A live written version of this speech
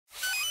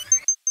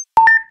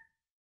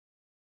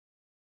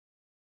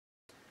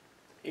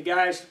Hey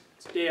guys,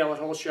 it's Dale at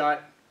Holeshot.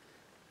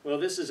 Well,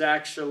 this is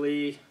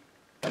actually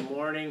the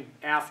morning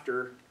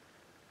after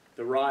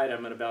the ride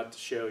I'm about to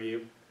show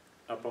you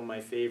up on my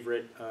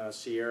favorite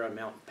Sierra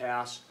Mountain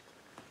Pass,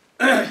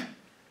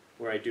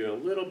 where I do a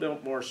little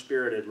bit more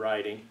spirited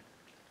riding.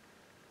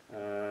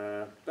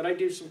 But I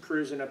do some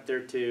cruising up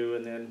there too,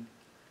 and then,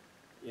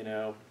 you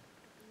know,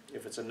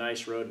 if it's a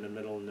nice road in the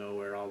middle of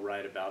nowhere, I'll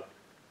ride about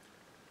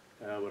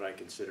what I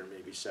consider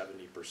maybe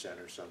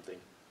 70% or something.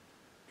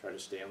 Try to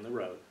stay on the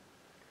road.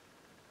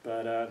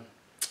 But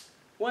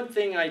one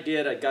thing I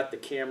did, I got the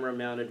camera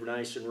mounted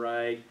nice and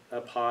right,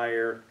 up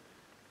higher.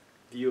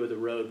 View of the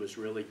road was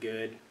really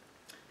good.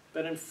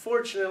 But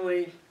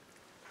unfortunately,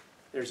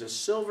 there's a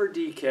silver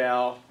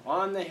decal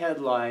on the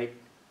headlight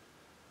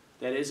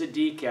that is a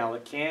decal.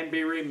 It can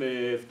be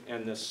removed,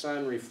 and the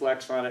sun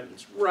reflects on it, and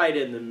it's right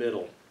in the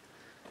middle.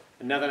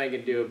 And nothing I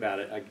can do about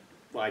it.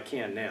 Well, I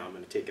can now. I'm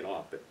going to take it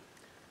off, but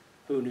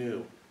who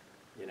knew,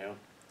 you know?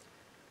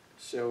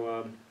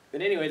 So,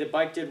 but anyway, the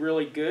bike did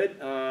really good,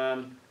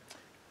 and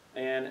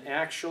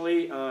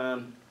actually,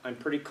 I'm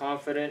pretty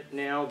confident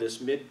now this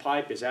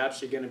mid-pipe is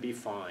absolutely going to be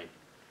fine.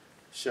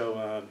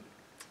 So,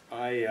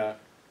 I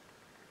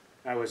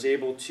was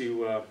able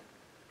to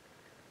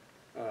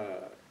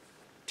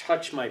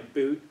touch my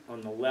boot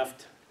on the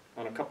left,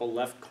 on a couple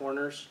left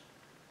corners,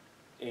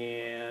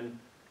 and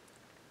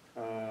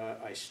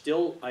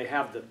I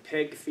have the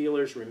peg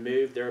feelers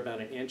removed. They're about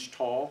 1 inch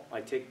tall.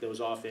 I take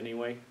those off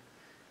anyway.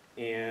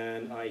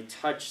 And I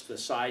touched the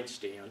side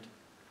stand,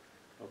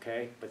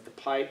 okay? But the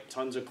pipe,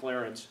 tons of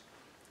clearance.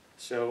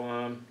 So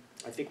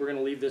I think we're going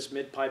to leave this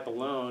mid-pipe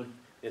alone.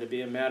 It'll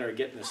be a matter of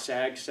getting the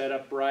sag set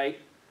up right.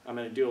 I'm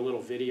going to do a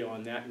little video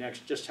on that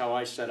next, just how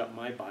I set up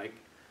my bike.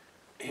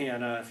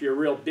 And if you're a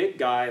real big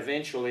guy,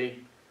 eventually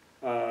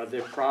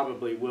there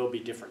probably will be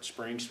different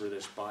springs for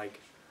this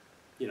bike,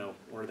 you know,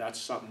 or that's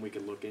something we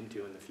could look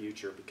into in the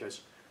future,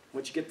 because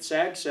once you get the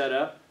sag set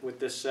up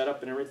with this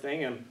setup and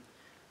everything,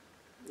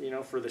 you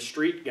know, for the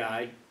street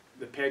guy,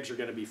 the pegs are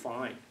going to be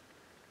fine.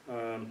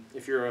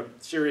 If you're a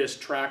serious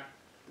track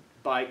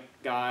bike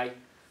guy,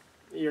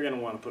 you're going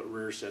to want to put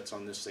rear sets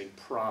on this thing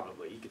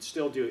probably. You could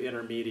still do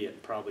intermediate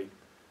and probably,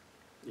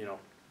 you know,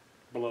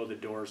 below the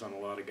doors on a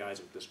lot of guys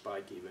with this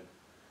bike even.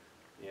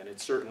 And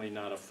it's certainly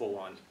not a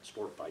full-on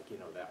sport bike, you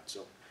know that.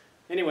 So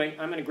anyway,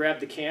 I'm going to grab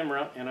the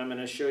camera and I'm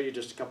going to show you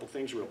just a couple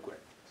things real quick.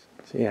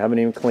 See, I haven't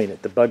even cleaned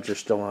it. The bugs are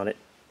still on it.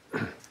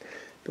 But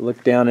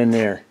look down in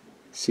there.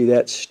 See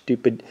that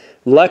stupid...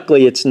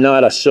 Luckily, it's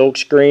not a silk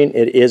screen.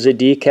 It is a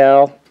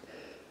decal.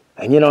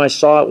 And, you know, I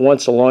saw it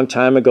once a long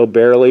time ago,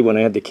 barely, when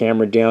I had the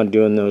camera down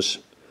doing those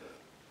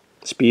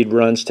speed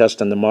runs,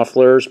 testing the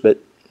mufflers, but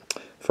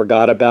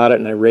forgot about it,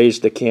 and I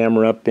raised the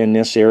camera up in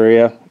this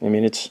area. I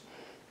mean, it's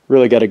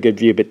really got a good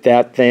view, but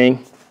that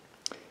thing,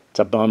 it's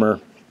a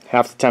bummer.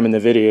 Half the time in the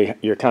video,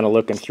 you're kind of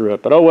looking through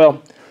it. But, oh,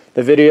 well,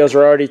 the videos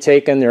are already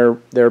taken.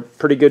 They're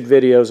pretty good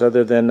videos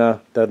other than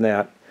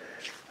that.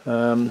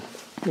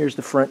 Here's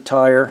the front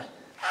tire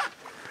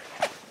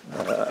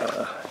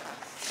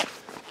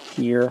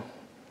here.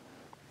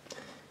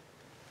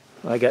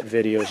 I got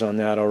videos on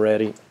that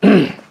already.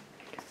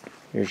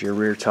 Here's your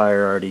rear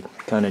tire. I already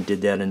kind of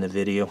did that in the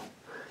video.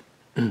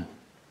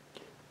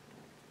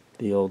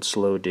 The old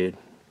slow dude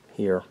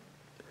here.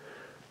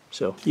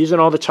 So using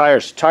all the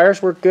tires.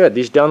 Tires work good.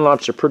 These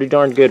Dunlops are pretty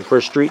darn good. For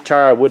a street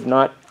tire, I would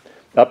not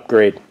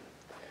upgrade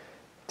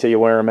till you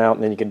wear them out,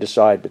 and then you can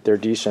decide, but they're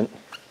decent.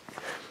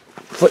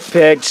 Foot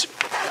pegs.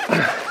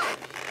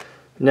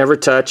 Never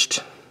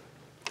touched.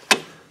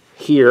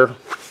 Here,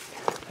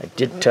 I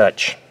did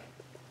touch.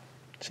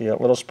 See that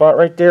little spot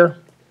right there?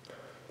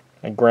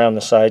 I ground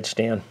the side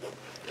stand.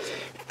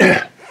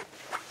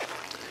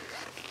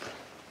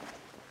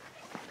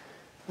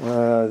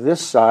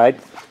 This side,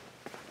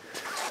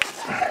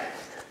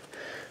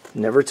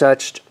 never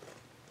touched.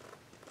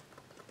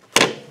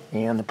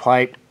 And the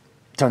pipe,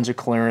 tons of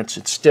clearance.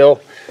 It's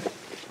still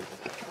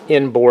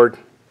inboard,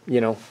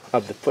 you know,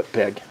 of the foot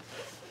peg.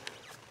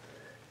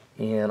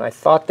 And I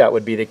thought that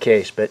would be the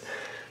case, but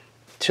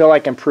till I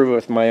can prove it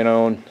with my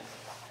own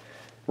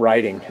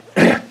riding.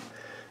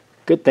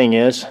 Good thing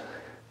is,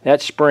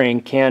 that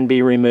spring can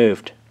be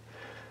removed.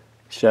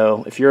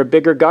 So if you're a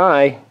bigger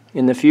guy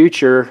in the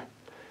future,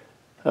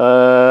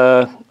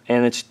 and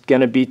it's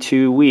going to be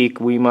too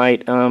weak, we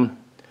might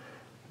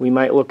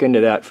look into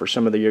that for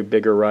some of the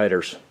bigger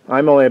riders.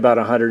 I'm only about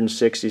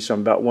 160, so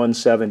I'm about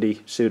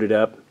 170 suited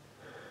up.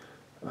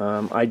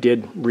 I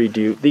did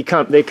redo.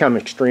 They come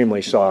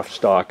extremely soft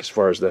stock as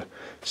far as the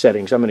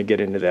settings. I'm going to get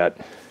into that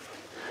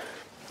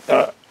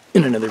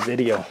in another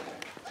video.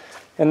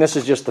 And this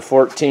is just the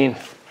 14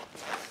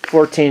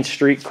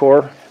 Street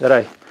Core that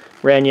I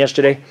ran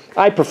yesterday.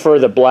 I prefer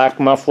the black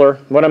muffler.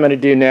 What I'm going to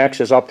do next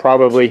is I'll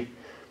probably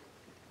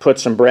put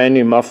some brand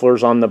new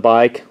mufflers on the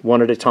bike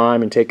one at a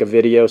time and take a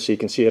video so you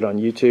can see it on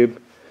YouTube.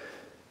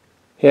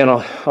 And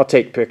I'll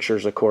take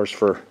pictures, of course,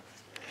 for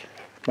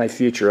my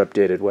future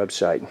updated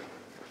website.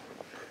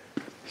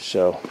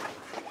 So,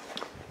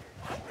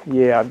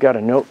 yeah, I've got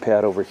a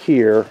notepad over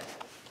here,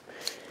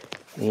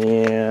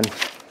 and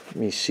Let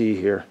me see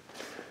here.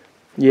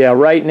 Yeah,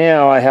 right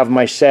now I have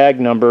my sag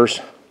numbers.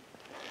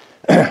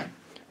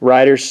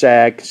 Rider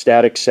sag,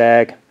 static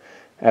sag.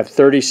 I have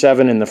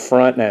 37 in the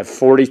front and I have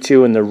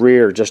 42 in the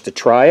rear just to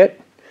try it.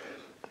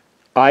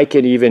 I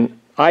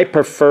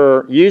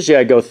prefer, usually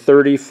I go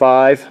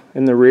 35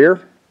 in the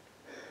rear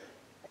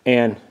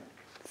and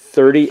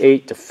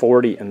 38 to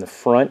 40 in the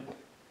front.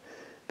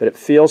 But it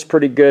feels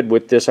pretty good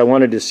with this. I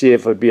wanted to see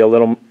if it would be a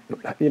little, you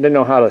didn't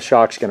know how the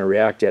shock's going to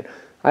react yet.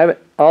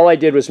 All I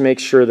did was make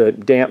sure the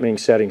dampening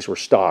settings were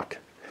stock.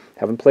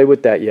 Haven't played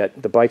with that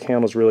yet. The bike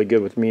handle's really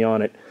good with me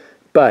on it.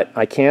 But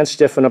I can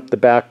stiffen up the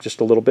back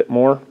just a little bit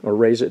more, or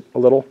raise it a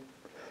little.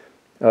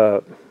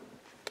 And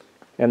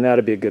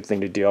that'd be a good thing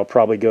to do. I'll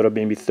probably go to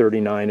maybe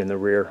 39 in the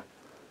rear.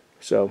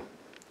 So,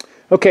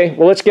 okay,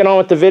 well, let's get on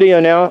with the video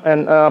now,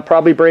 and I'll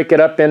probably break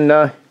it up in,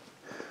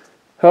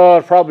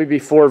 it'll probably be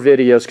 4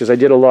 videos because I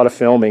did a lot of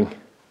filming.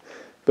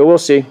 But we'll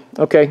see.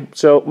 Okay,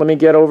 so let me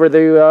get over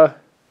the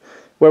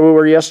where we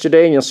were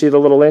yesterday, and you'll see the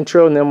little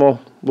intro, and then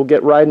we'll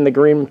get riding the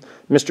green,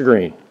 Mr.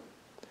 Green.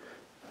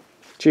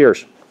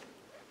 Cheers.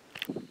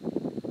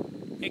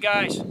 Hey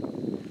guys,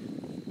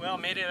 well,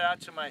 made it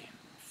out to my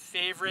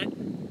favorite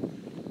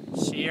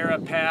Sierra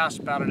Pass,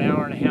 about an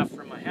hour and a half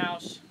from my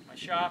house, my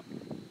shop.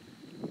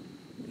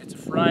 It's a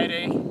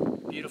Friday,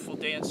 beautiful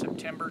day in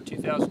September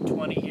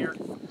 2020 here.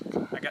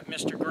 I got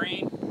Mr.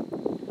 Green.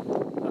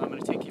 I'm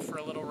going to take you for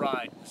a little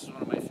ride. This is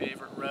one of my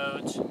favorite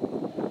roads.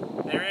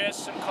 There is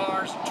some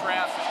cars and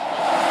traffic,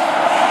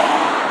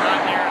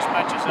 not near as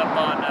much as up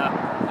on the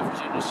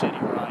Virginia City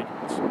ride.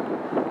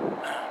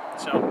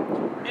 So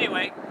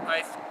anyway,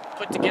 I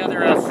put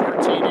together a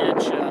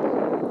 14-inch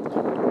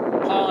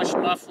polished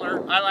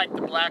muffler. I like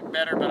the black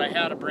better, but I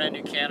had a brand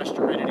new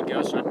canister ready to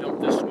go, so I built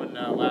this one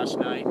last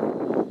night,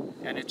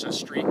 and it's a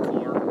street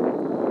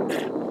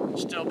core.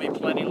 Still be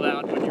plenty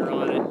loud when you're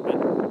on it, but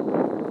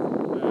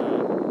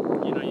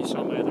you know, you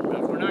saw my other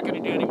muffler. We're not going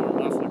to do any more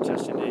muffler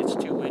testing today. It's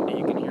too windy.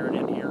 You can hear